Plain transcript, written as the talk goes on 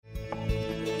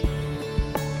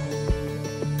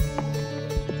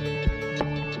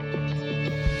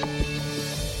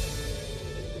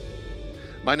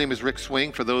My name is Rick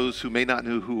Swing. For those who may not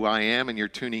know who I am and you're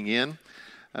tuning in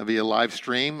via live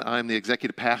stream, I'm the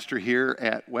executive pastor here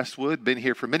at Westwood. Been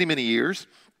here for many, many years.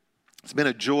 It's been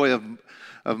a joy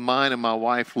of mine and my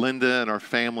wife Linda and our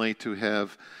family to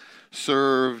have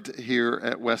served here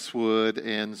at Westwood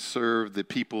and served the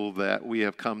people that we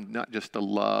have come not just to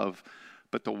love,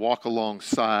 but to walk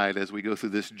alongside as we go through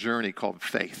this journey called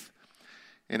faith.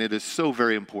 And it is so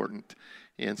very important.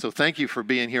 And so thank you for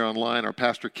being here online. Our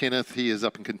pastor Kenneth, he is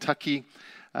up in Kentucky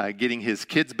getting his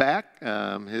kids back.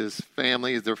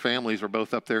 Their families are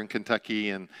both up there in Kentucky,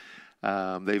 and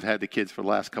they've had the kids for the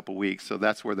last couple weeks, so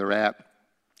that's where they're at.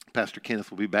 Pastor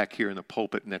Kenneth will be back here in the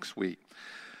pulpit next week.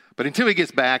 But until he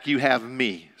gets back, you have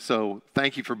me. So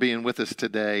thank you for being with us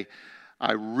today.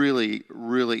 I really,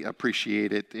 really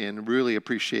appreciate it and really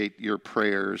appreciate your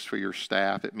prayers for your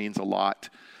staff. It means a lot,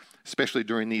 especially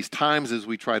during these times as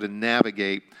we try to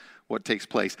navigate what takes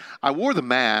place. I wore the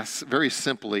mask very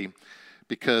simply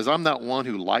because I'm not one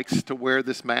who likes to wear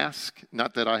this mask.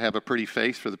 Not that I have a pretty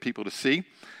face for the people to see,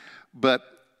 but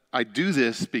I do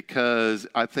this because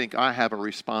I think I have a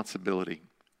responsibility.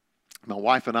 My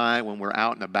wife and I, when we're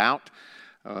out and about,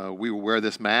 we will wear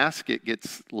this mask. It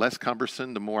gets less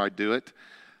cumbersome the more I do it.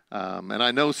 And I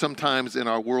know sometimes in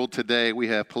our world today we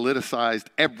have politicized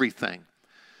everything.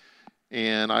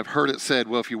 And I've heard it said,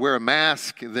 well, if you wear a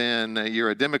mask, then you're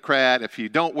a Democrat. If you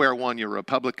don't wear one, you're a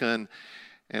Republican.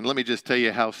 And let me just tell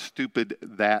you how stupid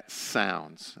that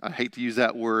sounds. I hate to use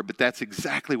that word, but that's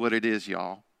exactly what it is,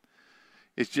 y'all.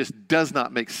 It just does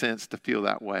not make sense to feel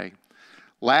that way.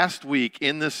 Last week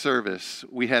in this service,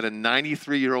 we had a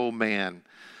 93-year-old man,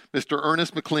 Mr.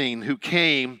 Ernest McLean, who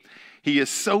came. He is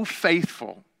so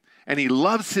faithful, and he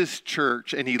loves his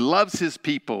church, and he loves his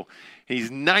people. He's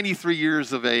 93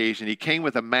 years of age, and he came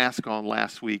with a mask on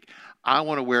last week. I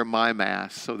want to wear my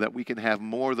mask so that we can have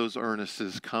more of those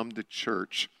Ernests come to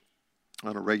church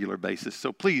on a regular basis.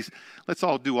 So please, let's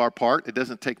all do our part. It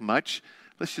doesn't take much.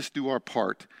 Let's just do our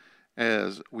part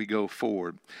as we go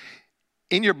forward.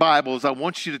 In your Bibles, I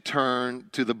want you to turn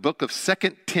to the book of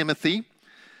 2 Timothy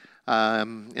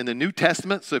in the New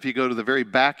Testament. So if you go to the very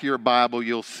back of your Bible,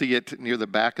 you'll see it near the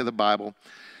back of the Bible.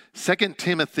 2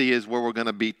 Timothy is where we're going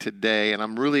to be today, and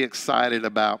I'm really excited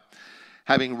about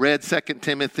having read 2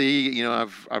 Timothy. You know,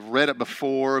 I've read it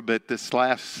before, but this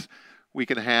last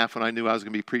week and a half when I knew I was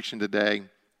going to be preaching today,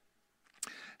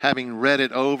 having read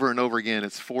it over and over again,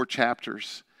 it's 4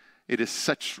 chapters. It's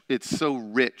so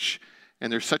rich, and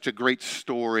there's such a great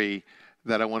story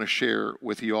that I want to share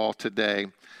with you all today.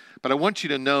 But I want you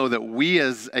to know that we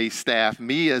as a staff,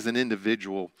 me as an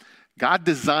individual, God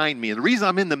designed me. And the reason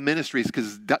I'm in the ministry is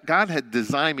because God had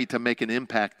designed me to make an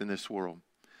impact in this world.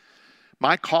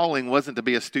 My calling wasn't to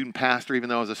be a student pastor, even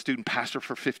though I was a student pastor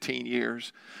for 15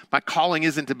 years. My calling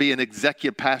isn't to be an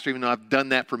executive pastor, even though I've done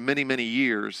that for many, many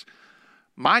years.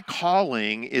 My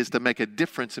calling is to make a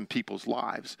difference in people's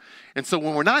lives. And so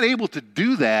when we're not able to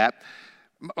do that,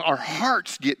 our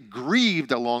hearts get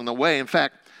grieved along the way. In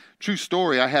fact, true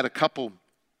story, I had a couple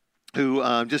who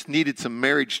just needed some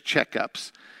marriage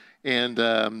checkups.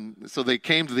 And so they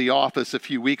came to the office a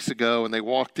few weeks ago, and they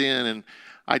walked in, and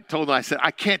I told them, I said,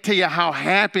 I can't tell you how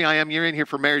happy I am you're in here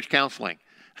for marriage counseling.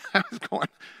 I was going,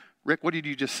 Rick, what did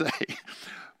you just say?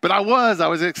 But I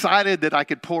was excited that I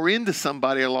could pour into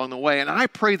somebody along the way. And I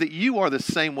pray that you are the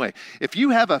same way. If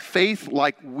you have a faith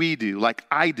like we do, like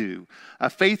I do, a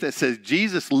faith that says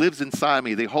Jesus lives inside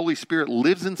me, the Holy Spirit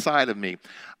lives inside of me,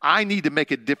 I need to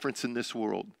make a difference in this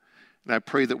world. And I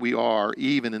pray that we are,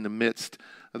 even in the midst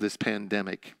of this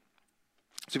pandemic.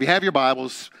 So if you have your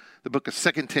Bibles, the book of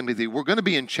 2 Timothy, we're going to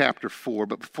be in chapter 4.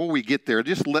 But before we get there,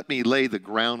 just let me lay the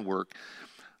groundwork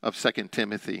of 2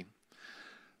 Timothy.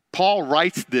 Paul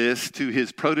writes this to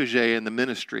his protege in the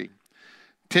ministry.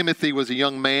 Timothy was a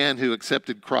young man who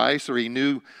accepted Christ, or he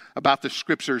knew about the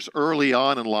scriptures early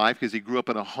on in life because he grew up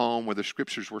in a home where the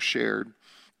scriptures were shared.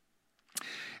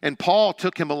 And Paul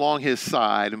took him along his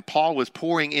side, and Paul was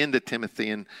pouring into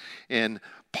Timothy, and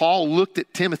Paul looked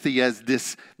at Timothy as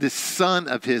this son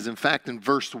of his. In fact, in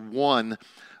verse 1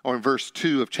 or in verse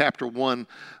 2 of chapter 1,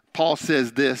 Paul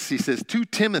says this. He says, "To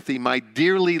Timothy, my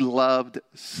dearly loved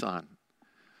son."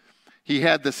 He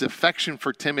had this affection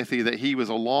for Timothy that he was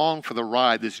along for the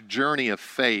ride, this journey of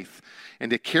faith, and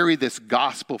to carry this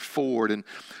gospel forward. And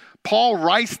Paul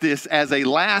writes this as a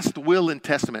last will and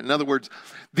testament. In other words,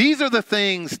 these are the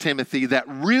things, Timothy, that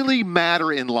really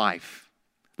matter in life.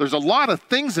 There's a lot of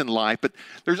things in life, but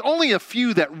there's only a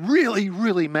few that really,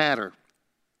 really matter.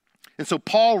 And so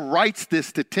Paul writes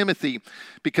this to Timothy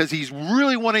because he's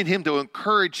really wanting him to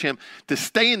encourage him to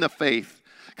stay in the faith.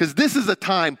 Because this is a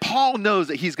time, Paul knows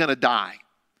that he's going to die.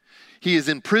 He is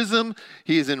in prison,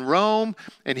 he is in Rome,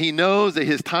 and he knows that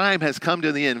his time has come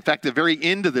to the end. In fact, the very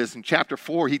end of this, in chapter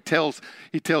 4, he tells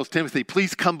Timothy,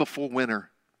 please come before winter.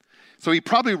 So he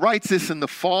probably writes this in the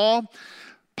fall.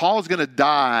 Paul's going to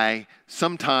die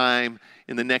sometime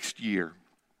in the next year.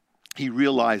 He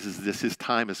realizes this, his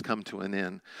time has come to an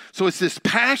end. So it's this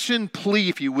passion plea,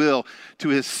 if you will, to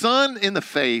his son in the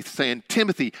faith, saying,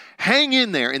 Timothy, hang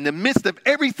in there in the midst of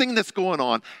everything that's going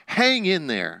on. Hang in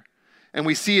there. And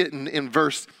we see it in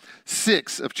verse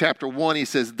 6 of chapter 1. He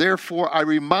says, therefore, I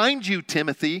remind you,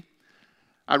 Timothy,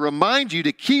 I remind you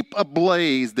to keep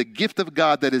ablaze the gift of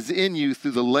God that is in you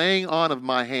through the laying on of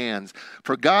my hands.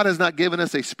 For God has not given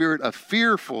us a spirit of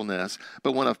fearfulness,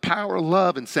 but one of power,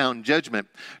 love, and sound judgment.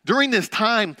 During this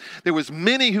time, there was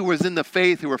many who was in the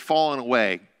faith who were falling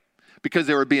away because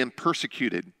they were being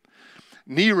persecuted.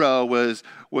 Nero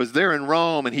was there in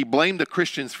Rome, and he blamed the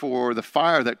Christians for the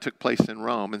fire that took place in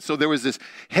Rome. And so there was this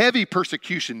heavy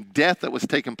persecution, death that was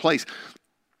taking place.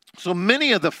 So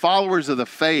many of the followers of the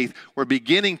faith were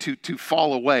beginning to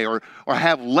fall away or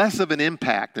have less of an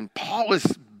impact. And Paul is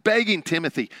begging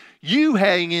Timothy, you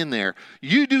hang in there.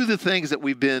 You do the things that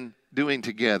we've been doing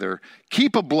together.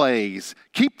 Keep ablaze.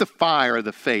 Keep the fire of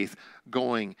the faith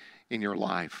going in your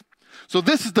life. So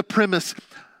this is the premise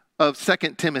of 2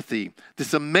 Timothy,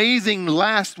 this amazing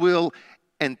last will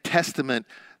and testament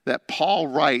that Paul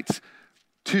writes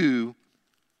to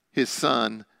his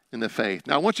son in the faith.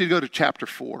 Now I want you to go to chapter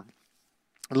 4.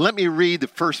 And let me read the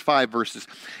first 5 verses.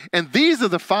 And these are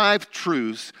the 5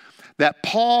 truths that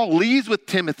Paul leaves with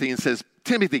Timothy and says,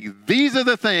 Timothy, these are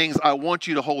the things I want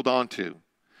you to hold on to.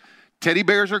 Teddy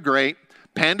bears are great.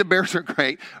 Panda bears are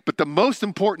great. But the most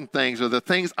important things are the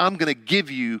things I'm going to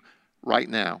give you right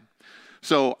now.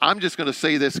 So I'm just going to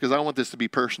say this because I want this to be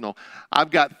personal.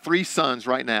 I've got 3 sons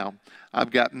right now.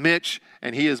 I've got Mitch,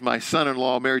 and he is my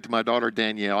son-in-law, married to my daughter,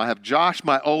 Danielle. I have Josh,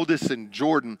 my oldest, and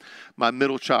Jordan, my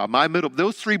middle child.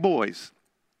 Those 3 boys,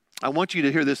 I want you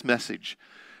to hear this message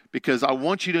because I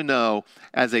want you to know,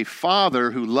 as a father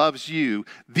who loves you,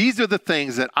 these are the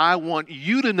things that I want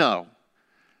you to know.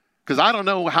 Because I don't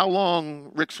know how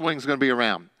long Rick Swing's going to be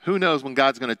around. Who knows when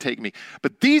God's going to take me.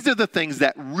 But these are the things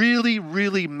that really,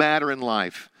 really matter in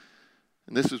life.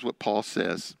 And this is what Paul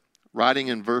says, writing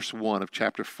in verse 1 of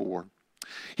chapter 4.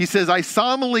 He says, I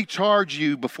solemnly charge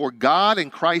you before God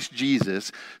and Christ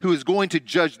Jesus, who is going to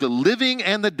judge the living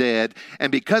and the dead,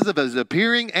 and because of his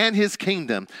appearing and his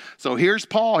kingdom. So here's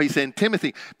Paul. He's saying,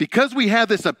 Timothy, because we have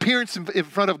this appearance in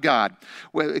front of God,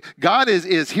 God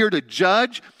is here to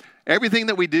judge everything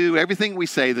that we do, everything we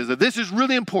say. This is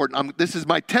really important. This is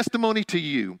my testimony to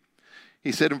you.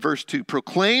 He said in verse 2,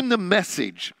 proclaim the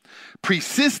message,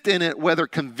 persist in it whether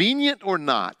convenient or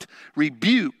not,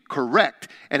 rebuke, correct,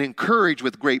 and encourage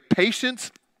with great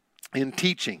patience in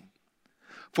teaching.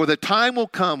 For the time will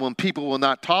come when people will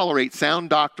not tolerate sound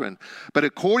doctrine, but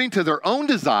according to their own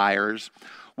desires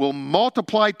will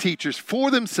multiply teachers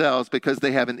for themselves because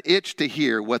they have an itch to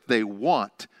hear what they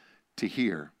want to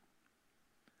hear.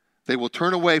 They will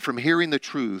turn away from hearing the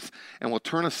truth and will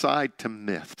turn aside to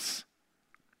myths.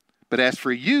 But as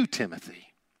for you,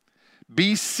 Timothy,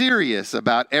 be serious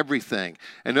about everything.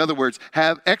 In other words,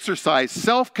 have exercised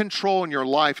self-control in your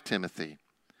life, Timothy.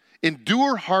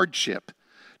 Endure hardship.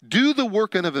 Do the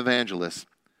work of an evangelist.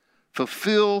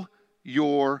 Fulfill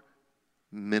your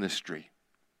ministry.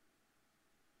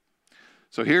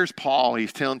 So here's Paul.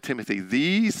 He's telling Timothy,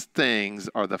 these things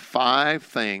are the 5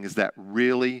 things that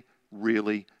really,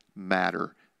 really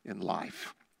matter in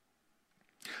life.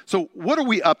 So what are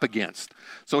we up against?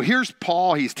 So here's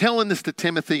Paul. He's telling this to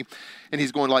Timothy, and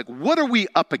he's going like, what are we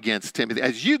up against, Timothy?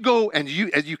 As you go and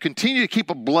as you continue to keep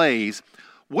ablaze,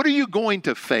 what are you going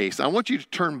to face? I want you to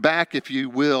turn back, if you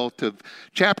will, to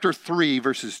chapter 3,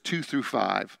 verses 2 through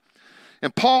 5.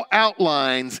 And Paul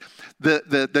outlines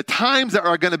the times that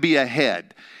are going to be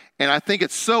ahead. And I think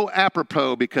it's so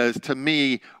apropos because, to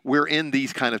me, we're in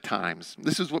these kind of times.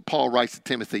 This is what Paul writes to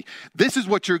Timothy. This is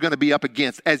what you're going to be up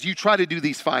against as you try to do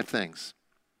these 5 things.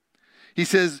 He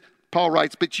says, Paul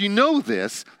writes, but you know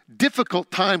this,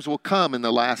 difficult times will come in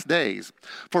the last days.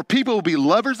 For people will be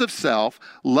lovers of self,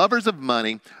 lovers of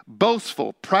money,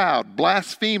 boastful, proud,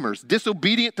 blasphemers,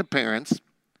 disobedient to parents,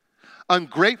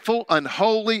 ungrateful,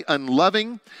 unholy,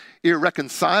 unloving,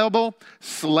 irreconcilable,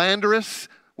 slanderous,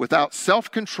 without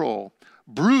self-control,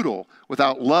 brutal,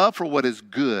 without love for what is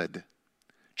good,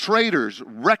 traitors,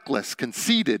 reckless,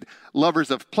 conceited, lovers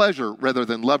of pleasure rather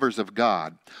than lovers of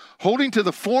God, holding to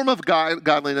the form of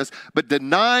godliness, but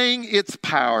denying its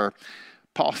power.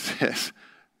 Paul says,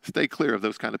 stay clear of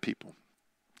those kind of people.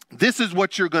 This is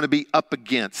what you're going to be up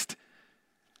against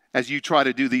as you try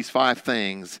to do these 5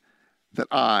 things that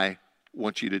I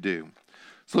wants you to do.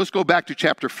 So let's go back to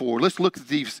chapter 4. Let's look at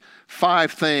these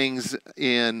 5 things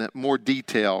in more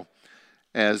detail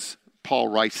as Paul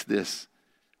writes this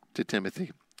to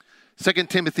Timothy. 2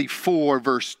 Timothy 4,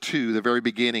 verse 2, the very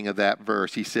beginning of that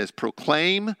verse, he says,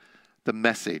 proclaim the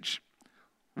message.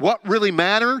 What really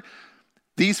matter?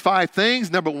 These 5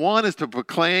 things. Number 1 is to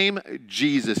proclaim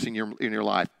Jesus in your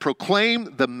life.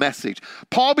 Proclaim the message.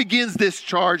 Paul begins this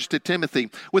charge to Timothy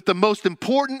with the most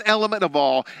important element of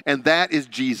all, and that is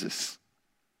Jesus.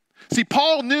 See,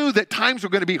 Paul knew that times were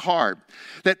going to be hard,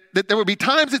 that there would be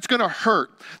times it's going to hurt,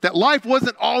 that life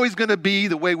wasn't always going to be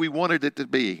the way we wanted it to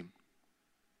be.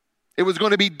 It was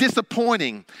going to be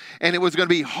disappointing, and it was going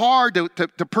to be hard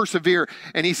to persevere.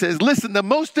 And he says, listen, the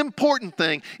most important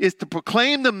thing is to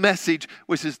proclaim the message,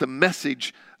 which is the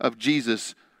message of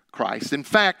Jesus Christ. In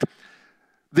fact,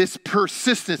 this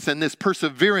persistence and this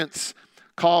perseverance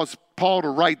caused Paul to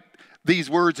write these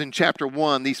words in chapter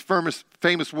 1, these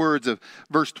famous words of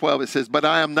verse 12. It says, but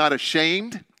I am not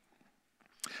ashamed,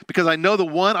 because I know the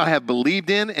one I have believed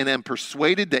in and am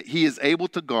persuaded that he is able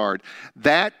to guard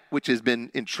that which has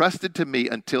been entrusted to me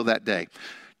until that day.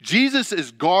 Jesus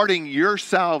is guarding your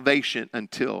salvation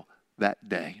until that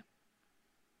day.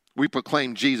 We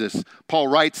proclaim Jesus. Paul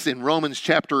writes in Romans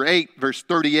chapter 8, verse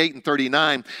 38 and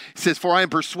 39, he says, for I am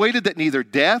persuaded that neither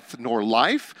death, nor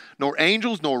life, nor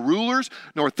angels, nor rulers,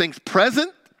 nor things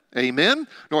present, amen,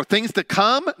 nor things to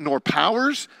come, nor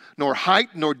powers, nor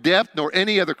height, nor depth, nor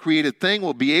any other created thing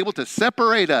will be able to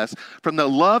separate us from the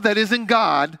love that is in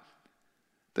God,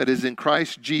 that is in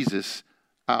Christ Jesus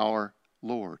our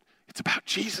Lord. It's about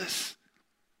Jesus.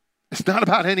 It's not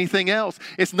about anything else.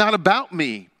 It's not about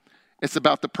me. It's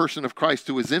about the person of Christ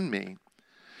who is in me.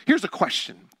 Here's a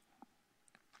question.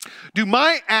 Do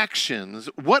my actions,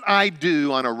 what I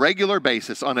do on a regular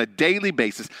basis, on a daily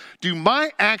basis, do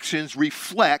my actions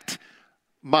reflect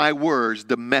my words,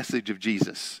 the message of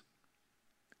Jesus?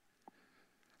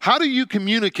 How do you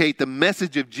communicate the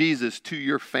message of Jesus to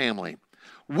your family?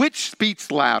 Which speaks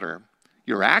louder,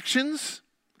 your actions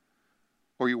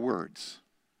or your words?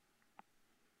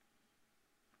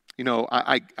 You know,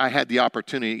 I had the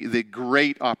opportunity, the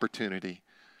great opportunity,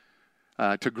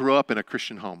 to grow up in a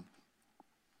Christian home.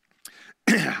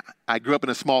 I grew up in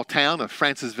a small town of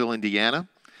Francisville, Indiana.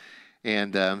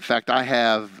 And in fact, I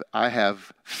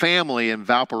have family in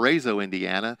Valparaiso,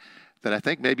 Indiana, that I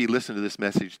think maybe listen to this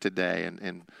message today.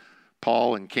 And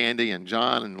Paul and Candy and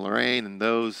John and Lorraine and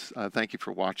those, thank you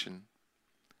for watching.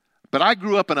 But I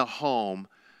grew up in a home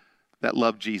that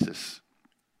loved Jesus.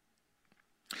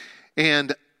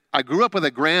 And I grew up with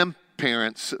a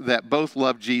grandparents that both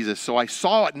loved Jesus. So I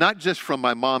saw it not just from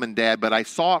my mom and dad, but I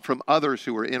saw it from others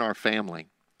who were in our family.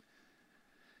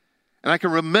 And I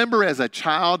can remember as a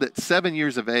child at 7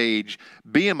 years of age,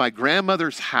 being in my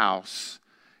grandmother's house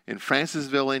in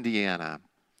Francisville, Indiana,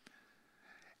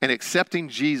 and accepting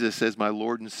Jesus as my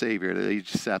Lord and Savior at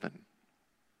age 7.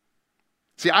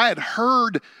 See, I had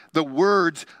heard the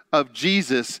words of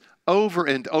Jesus over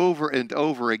and over and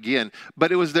over again,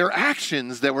 but it was their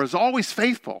actions that was always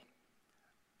faithful.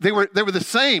 They were the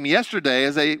same yesterday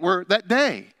as they were that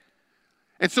day.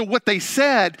 And so what they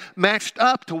said matched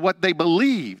up to what they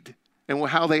believed and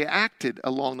how they acted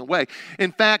along the way.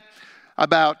 In fact,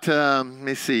 about, I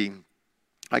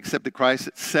accepted Christ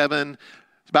at 7.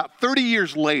 About 30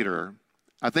 years later,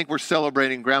 I think we're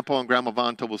celebrating Grandpa and Grandma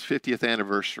Von Tobel's 50th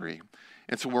anniversary.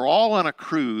 And so we're all on a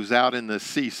cruise out in the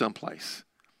sea someplace.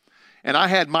 And I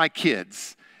had my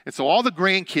kids. And so all the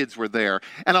grandkids were there.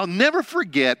 And I'll never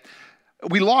forget,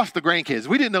 we lost the grandkids.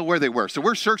 We didn't know where they were. So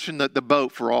we're searching the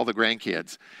boat for all the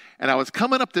grandkids. And I was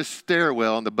coming up this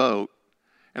stairwell on the boat,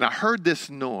 and I heard this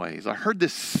noise. I heard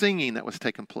this singing that was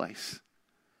taking place.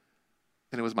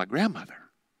 And it was my grandmother.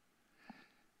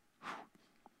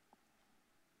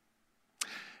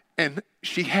 And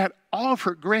she had all of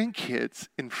her grandkids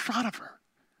in front of her.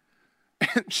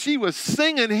 And she was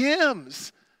singing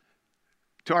hymns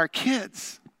to our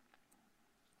kids.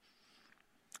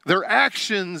 Their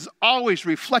actions always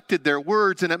reflected their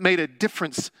words, and it made a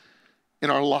difference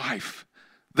in our life.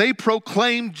 They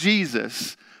proclaimed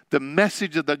Jesus, the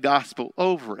message of the gospel,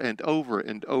 over and over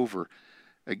and over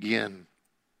again.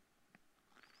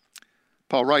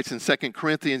 Paul writes in 2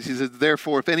 Corinthians, he says,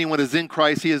 therefore, if anyone is in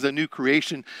Christ, he is a new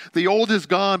creation. The old is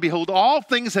gone. Behold, all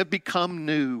things have become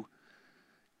new.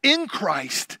 In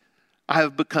Christ, I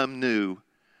have become new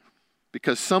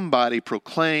because somebody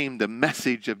proclaimed the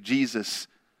message of Jesus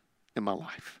in my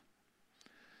life.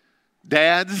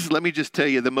 Dads, let me just tell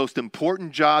you, the most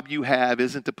important job you have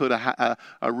isn't to put a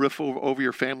roof over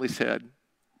your family's head.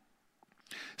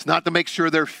 It's not to make sure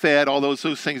they're fed, although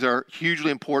those things are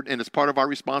hugely important and it's part of our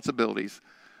responsibilities.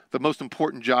 the most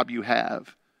important job you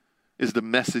have is the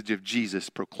message of Jesus,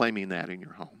 proclaiming that in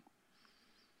your home.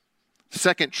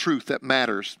 Second truth that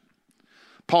matters.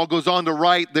 Paul goes on to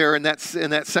write there in that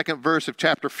second verse of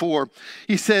chapter 4.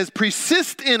 He says,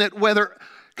 persist in it whether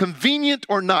convenient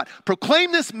or not.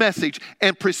 Proclaim this message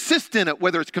and persist in it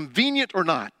whether it's convenient or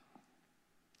not.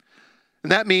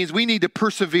 And that means we need to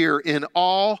persevere in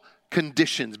all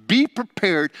conditions. Be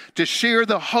prepared to share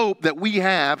the hope that we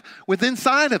have within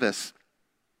inside of us.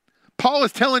 Paul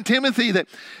is telling Timothy that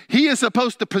he is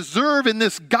supposed to preserve in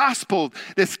this gospel,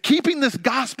 that's keeping this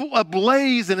gospel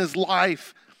ablaze in his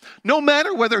life. No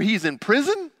matter whether he's in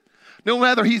prison, no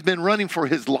matter he's been running for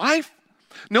his life,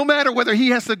 no matter whether he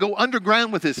has to go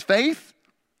underground with his faith,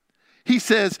 he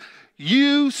says,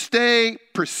 you stay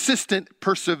persistent,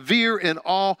 persevere in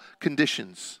all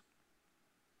conditions.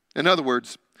 In other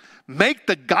words, make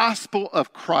the gospel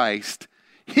of Christ,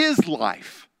 his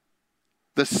life,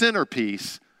 the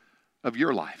centerpiece of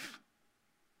your life.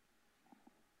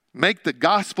 Make the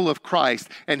gospel of Christ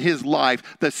and his life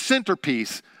the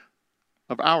centerpiece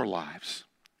of our lives.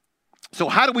 So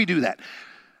how do we do that?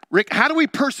 Rick, how do we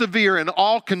persevere in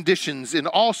all conditions, in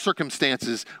all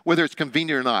circumstances, whether it's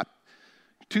convenient or not?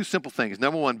 Two simple things.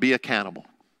 Number one, be accountable.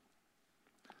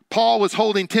 Paul was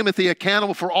holding Timothy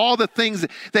accountable for all the things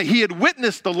that he had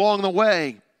witnessed along the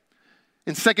way.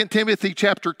 In 2 Timothy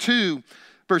chapter 2,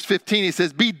 verse 15, he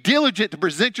says, be diligent to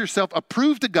present yourself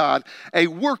approved to God, a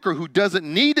worker who doesn't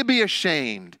need to be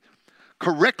ashamed,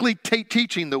 correctly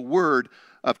teaching the word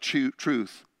of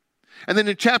truth. And then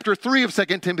in chapter 3 of 2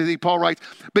 Timothy, Paul writes,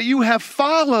 but you have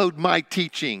followed my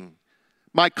teaching,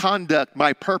 my conduct,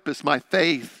 my purpose, my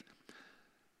faith,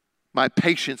 my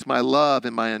patience, my love,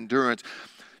 and my endurance.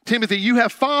 Timothy, you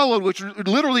have followed, which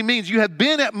literally means you have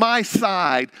been at my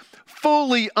side,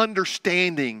 fully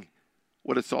understanding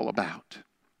what it's all about.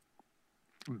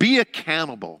 Be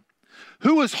accountable.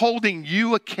 Who is holding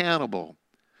you accountable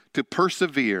to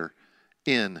persevere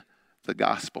in the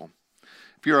gospel?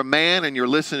 If you're a man and you're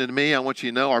listening to me, I want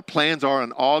you to know our plans are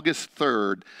on August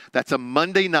 3rd. That's a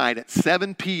Monday night at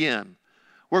 7 p.m.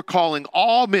 We're calling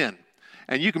all men.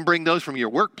 And you can bring those from your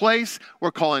workplace.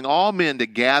 We're calling all men to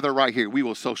gather right here. We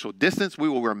will social distance. We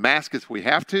will wear masks if we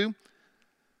have to.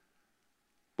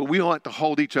 But we want to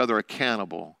hold each other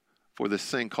accountable for this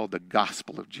thing called the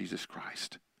gospel of Jesus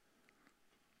Christ.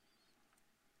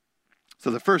 So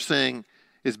the first thing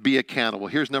is be accountable.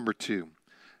 Here's number 2.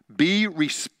 Be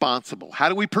responsible. How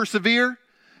do we persevere?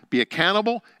 Be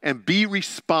accountable and be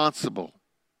responsible.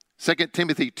 2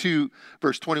 Timothy 2,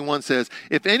 verse 21 says,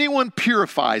 if anyone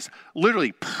purifies,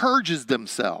 literally purges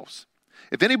themselves,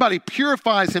 if anybody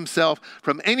purifies himself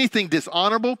from anything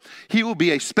dishonorable, he will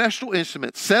be a special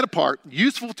instrument, set apart,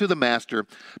 useful to the master,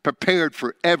 prepared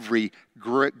for every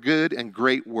good and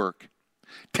great work.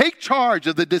 Take charge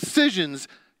of the decisions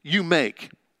you make.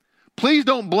 Please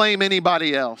don't blame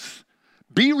anybody else.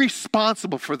 Be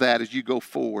responsible for that as you go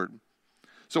forward.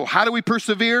 So how do we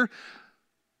persevere?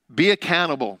 Be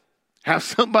accountable. Have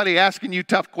somebody asking you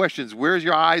tough questions. Where's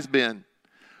your eyes been?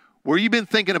 Where have you been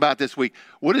thinking about this week?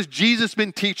 What has Jesus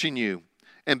been teaching you?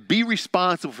 And be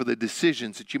responsible for the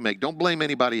decisions that you make. Don't blame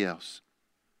anybody else.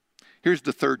 Here's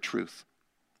the third truth.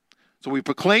 So we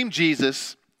proclaim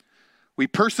Jesus. We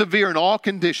persevere in all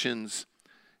conditions.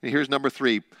 And here's number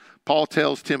 3. Paul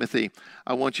tells Timothy,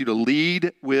 I want you to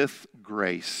lead with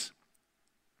grace.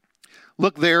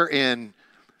 Look there in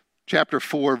chapter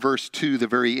 4, verse 2, the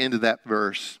very end of that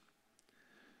verse.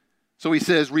 So he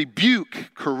says, rebuke,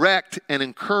 correct, and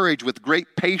encourage with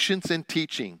great patience and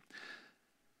teaching.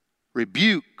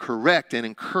 Rebuke, correct, and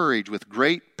encourage with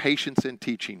great patience and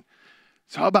teaching.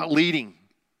 So how about leading?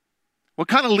 What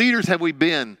kind of leaders have we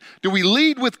been? Do we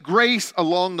lead with grace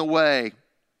along the way?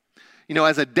 You know,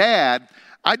 as a dad,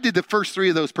 I did the first 3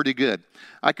 of those pretty good.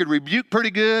 I could rebuke pretty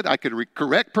good, I could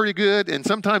correct pretty good, and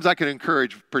sometimes I could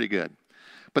encourage pretty good.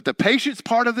 But the patience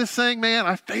part of this thing, man,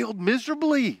 I failed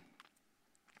miserably.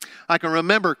 I can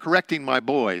remember correcting my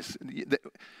boys.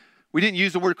 We didn't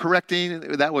use the word correcting.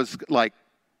 That was like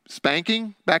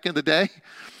spanking back in the day.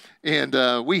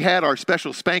 And we had our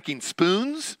special spanking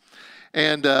spoons.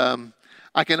 And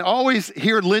I can always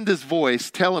hear Linda's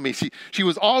voice telling me. She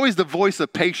was always the voice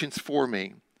of patience for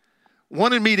me.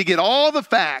 Wanted me to get all the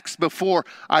facts before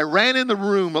I ran in the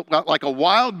room like a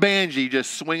wild banshee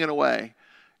just swinging away.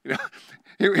 You know?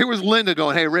 Here was Linda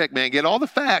going, hey, Rick, man, get all the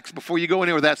facts before you go in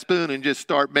there with that spoon and just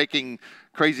start making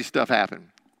crazy stuff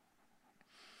happen.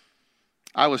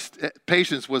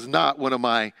 Patience was not one of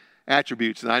my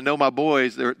attributes. And I know my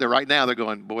boys, they're right now, they're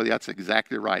going, boy, that's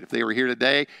exactly right. If they were here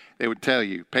today, they would tell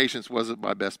you, patience wasn't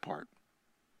my best part.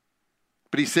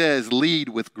 But he says, lead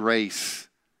with grace.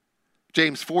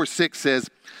 James 4:6 says,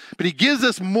 but he gives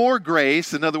us more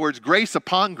grace. In other words, grace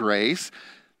upon grace.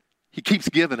 He keeps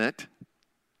giving it.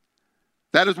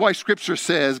 That is why Scripture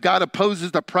says, God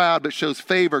opposes the proud but shows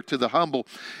favor to the humble.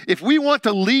 If we want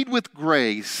to lead with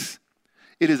grace,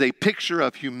 it is a picture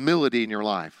of humility in your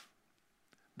life.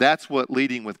 That's what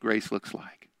leading with grace looks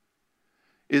like.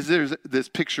 Is there this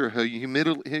picture of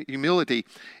humility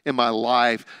in my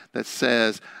life that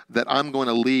says that I'm going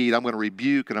to lead, I'm going to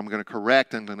rebuke, and I'm going to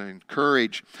correct, I'm going to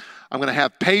encourage, I'm going to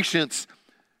have patience,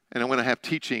 and I'm going to have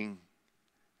teaching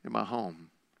in my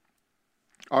home.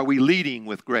 Are we leading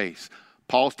with grace?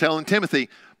 Paul's telling Timothy,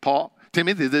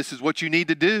 Timothy, this is what you need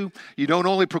to do. You don't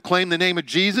only proclaim the name of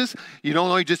Jesus. You don't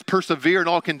only just persevere in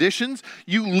all conditions.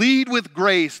 You lead with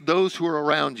grace those who are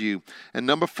around you. And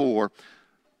number 4,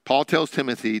 Paul tells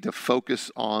Timothy to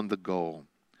focus on the goal.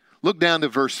 Look down to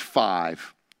verse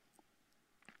 5.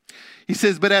 He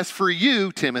says, but as for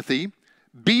you, Timothy,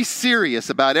 be serious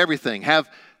about everything. Have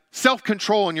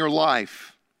self-control in your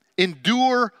life.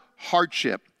 Endure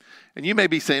hardship. And you may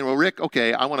be saying, well, Rick,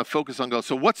 okay, I want to focus on goal.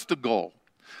 So what's the goal?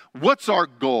 What's our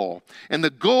goal? And the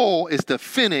goal is to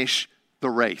finish the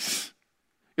race.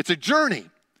 It's a journey.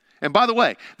 And by the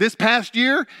way, this past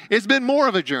year, it's been more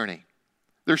of a journey.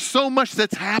 There's so much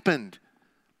that's happened.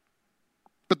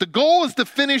 But the goal is to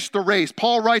finish the race.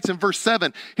 Paul writes in verse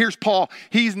 7, here's Paul.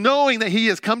 He's knowing that he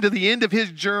has come to the end of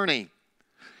his journey.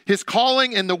 His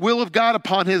calling and the will of God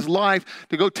upon his life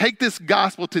to go take this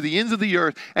gospel to the ends of the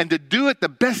earth and to do it the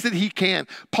best that he can.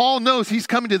 Paul knows he's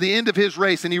coming to the end of his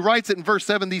race, and he writes it in verse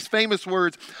 7, these famous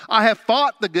words, I have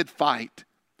fought the good fight.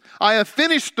 I have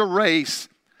finished the race.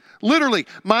 Literally,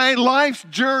 my life's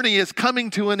journey is coming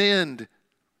to an end,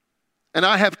 and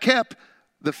I have kept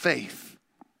the faith.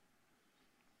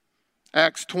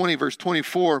 Acts 20, verse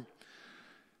 24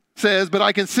 says, but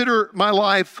I consider my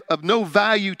life of no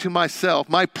value to myself.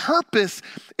 My purpose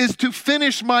is to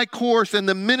finish my course in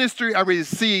the ministry I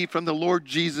received from the Lord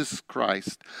Jesus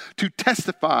Christ, to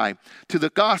testify to the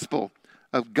gospel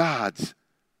of God's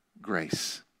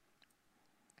grace.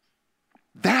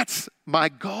 That's my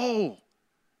goal.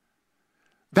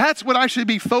 That's what I should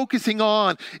be focusing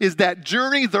on, is that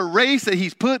journey, the race that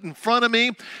he's put in front of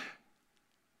me,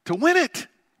 to win it.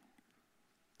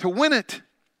 To win it.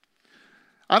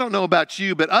 I don't know about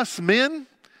you, but us men,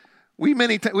 we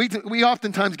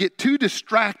oftentimes get too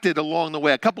distracted along the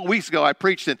way. A couple of weeks ago, I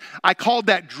preached, and I called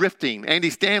that drifting. Andy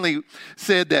Stanley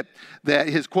said that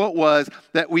his quote was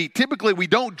that we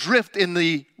don't drift in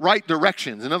the right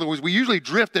directions. In other words, we usually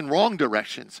drift in wrong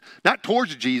directions, not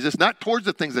towards Jesus, not towards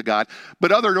the things of God,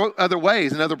 but other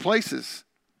ways and other places.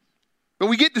 But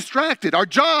we get distracted. Our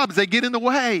jobs, they get in the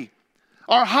way.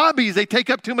 Our hobbies, they take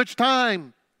up too much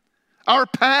time. Our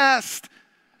past,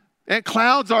 it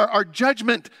clouds our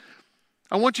judgment.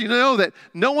 I want you to know that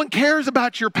no one cares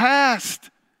about your past.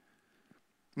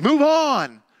 Move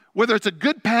on. Whether it's a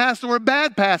good past or a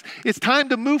bad past, it's time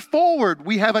to move forward.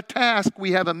 We have a task.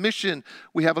 We have a mission.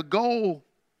 We have a goal.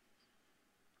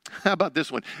 How about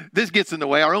this one? This gets in the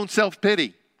way. Our own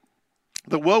self-pity.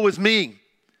 The woe is me.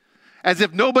 As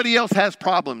if nobody else has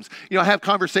problems. You know, I have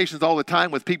conversations all the time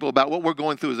with people about what we're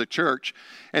going through as a church.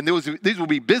 And these will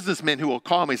be businessmen who will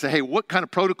call me and say, hey, what kind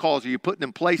of protocols are you putting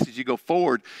in place as you go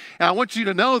forward? And I want you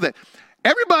to know that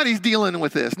everybody's dealing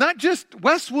with this. Not just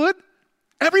Westwood.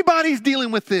 Everybody's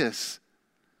dealing with this.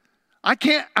 I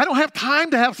don't have time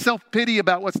to have self-pity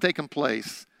about what's taking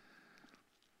place.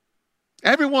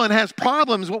 Everyone has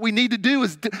problems. What we need to do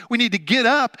is we need to get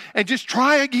up and just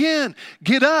try again.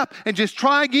 Get up and just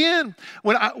try again.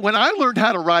 When I learned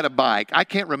how to ride a bike, I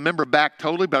can't remember back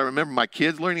totally, but I remember my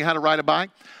kids learning how to ride a bike.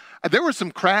 There were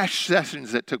some crash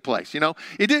sessions that took place. You know,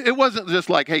 it wasn't just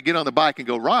like, hey, get on the bike and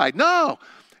go ride. No,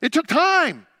 it took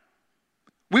time.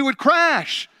 We would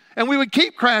crash and we would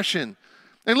keep crashing.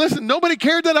 And listen, nobody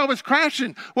cared that I was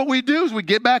crashing. What we'd do is we'd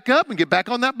get back up and get back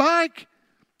on that bike.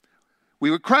 We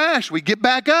would crash, we'd get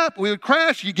back up. We would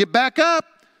crash, you get back up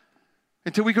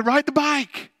until we could ride the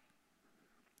bike.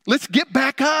 Let's get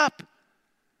back up.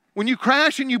 When you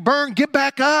crash and you burn, get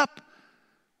back up.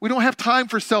 We don't have time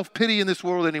for self-pity in this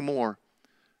world anymore.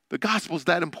 The gospel is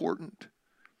that important.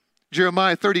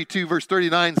 Jeremiah 32 verse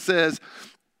 39 says,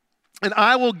 and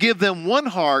I will give them one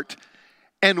heart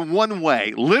and one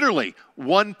way, literally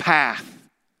one path,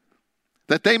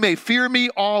 that they may fear me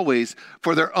always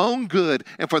for their own good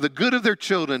and for the good of their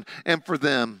children and for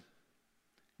them.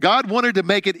 God wanted to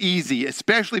make it easy,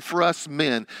 especially for us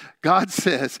men. God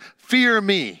says, fear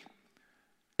me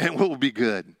and we'll be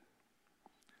good.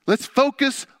 Let's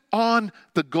focus on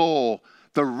the goal,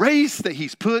 the race that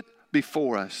he's put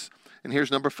before us. And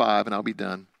here's number 5, and I'll be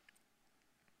done.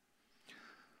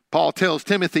 Paul tells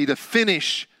Timothy to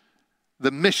finish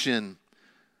the mission.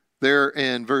 There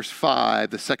in verse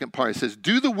 5, the second part, it says,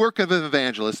 do the work of an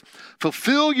evangelist,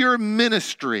 fulfill your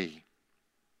ministry.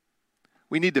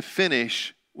 We need to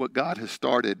finish what God has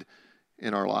started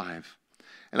in our life.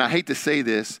 And I hate to say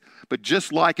this, but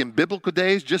just like in biblical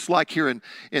days, just like here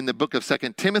in the book of 2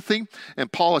 Timothy,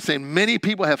 and Paul is saying many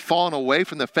people have fallen away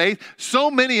from the faith, so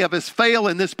many of us fail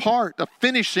in this part of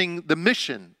finishing the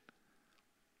mission.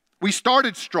 We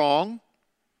started strong.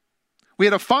 We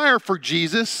had a fire for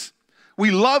Jesus. We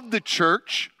loved the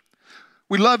church.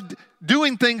 We loved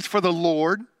doing things for the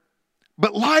Lord.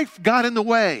 But life got in the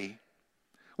way.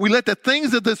 We let the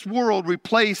things of this world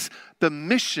replace the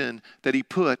mission that he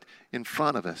put in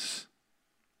front of us.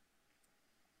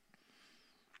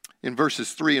 In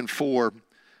verses 3 and 4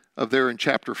 of there in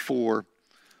chapter 4,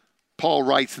 Paul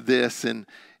writes this, and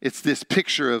it's this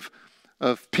picture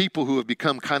of people who have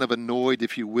become kind of annoyed,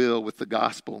 if you will, with the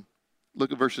gospel.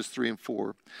 Look at verses 3 and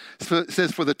 4. So it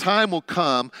says, for the time will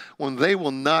come when they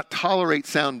will not tolerate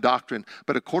sound doctrine,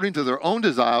 but according to their own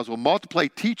desires will multiply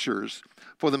teachers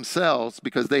for themselves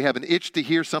because they have an itch to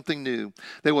hear something new.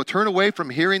 They will turn away from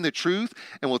hearing the truth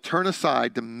and will turn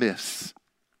aside to myths.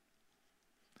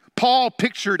 Paul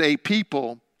pictured a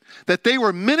people that they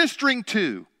were ministering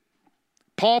to.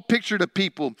 Paul pictured a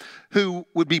people who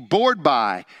would be bored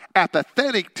by,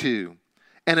 apathetic to,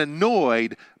 and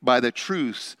annoyed by the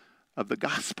truths of the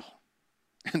gospel.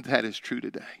 And that is true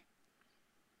today.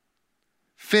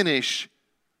 Finish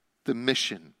the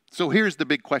mission. So here's the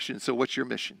big question. So what's your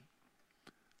mission?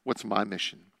 What's my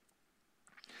mission?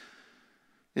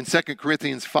 In 2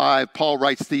 Corinthians 5, Paul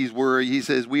writes these words. He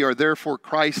says, we are therefore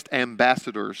Christ's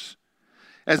ambassadors.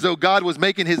 As though God was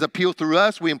making his appeal through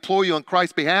us, we implore you on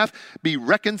Christ's behalf, be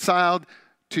reconciled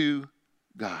to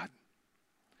God.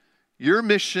 Your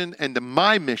mission and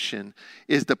my mission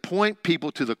is to point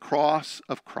people to the cross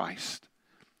of Christ.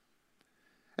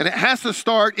 And it has to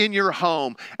start in your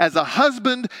home. As a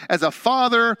husband, as a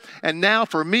father, and now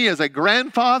for me as a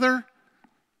grandfather,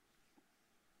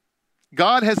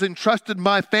 God has entrusted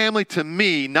my family to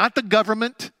me, not the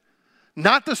government,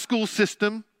 not the school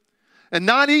system, and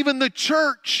not even the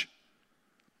church,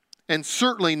 and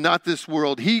certainly not this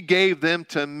world. He gave them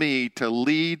to me to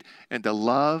lead and to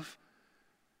love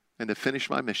and to finish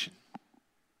my mission.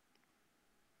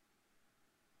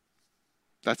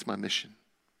 That's my mission.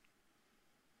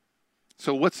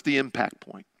 So what's the impact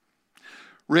point?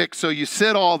 Rick, so you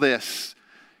said all this.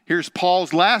 Here's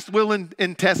Paul's last will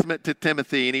and testament to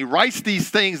Timothy, and he writes these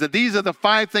things, that these are the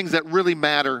 5 things that really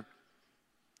matter.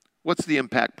 What's the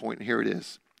impact point? Here it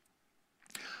is.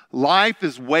 Life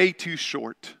is way too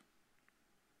short.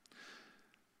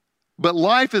 But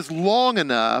life is long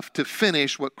enough to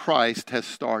finish what Christ has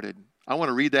started. I want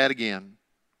to read that again.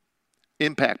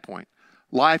 Impact point.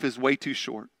 Life is way too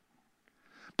short.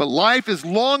 But life is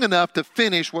long enough to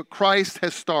finish what Christ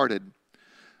has started.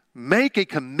 Make a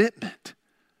commitment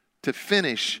to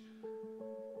finish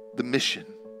the mission.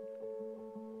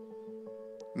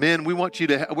 Men, we're going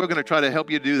to try to help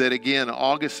you do that again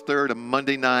August 3rd, a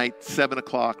Monday night, 7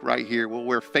 o'clock right here. We'll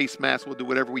wear face masks. We'll do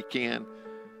whatever we can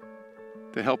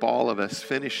to help all of us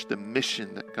finish the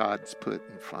mission that God's put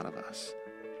in front of us.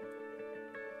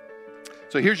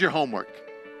 So here's your homework.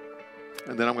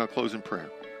 And then I'm going to close in prayer.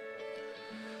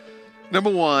 Number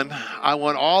 1, I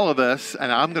want all of us, and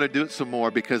I'm going to do it some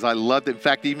more because I loved it. In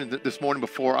fact, even this morning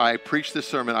before I preached this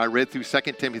sermon, I read through 2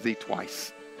 Timothy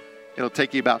twice. It'll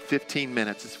take you about 15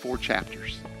 minutes. It's 4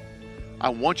 chapters. I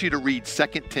want you to read 2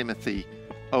 Timothy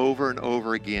over and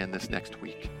over again this next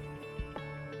week.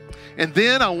 And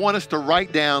then I want us to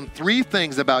write down 3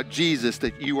 things about Jesus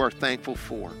that you are thankful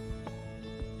for.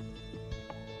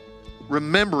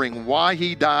 Remembering why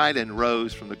he died and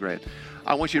rose from the grave.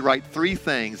 I want you to write 3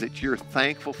 things that you're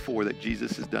thankful for that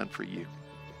Jesus has done for you.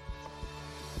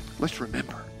 Let's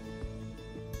remember.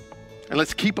 And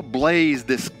let's keep ablaze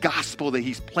this gospel that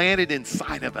he's planted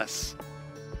inside of us.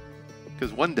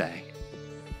 Because one day,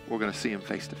 we're going to see him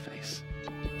face to face.